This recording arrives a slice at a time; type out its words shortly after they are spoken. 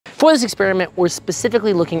For this experiment, we're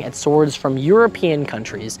specifically looking at swords from European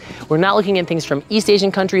countries. We're not looking at things from East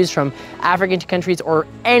Asian countries, from African countries, or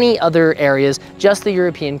any other areas, just the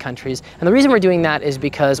European countries. And the reason we're doing that is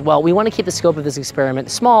because, well, we want to keep the scope of this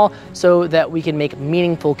experiment small so that we can make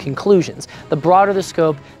meaningful conclusions. The broader the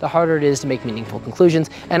scope, the harder it is to make meaningful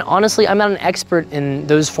conclusions. And honestly, I'm not an expert in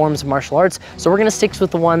those forms of martial arts, so we're gonna stick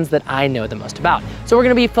with the ones that I know the most about. So we're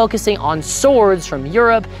gonna be focusing on swords from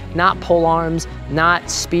Europe, not polearms, not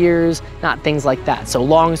spears, not things like that. So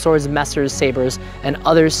long swords, messers, sabers, and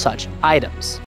other such items.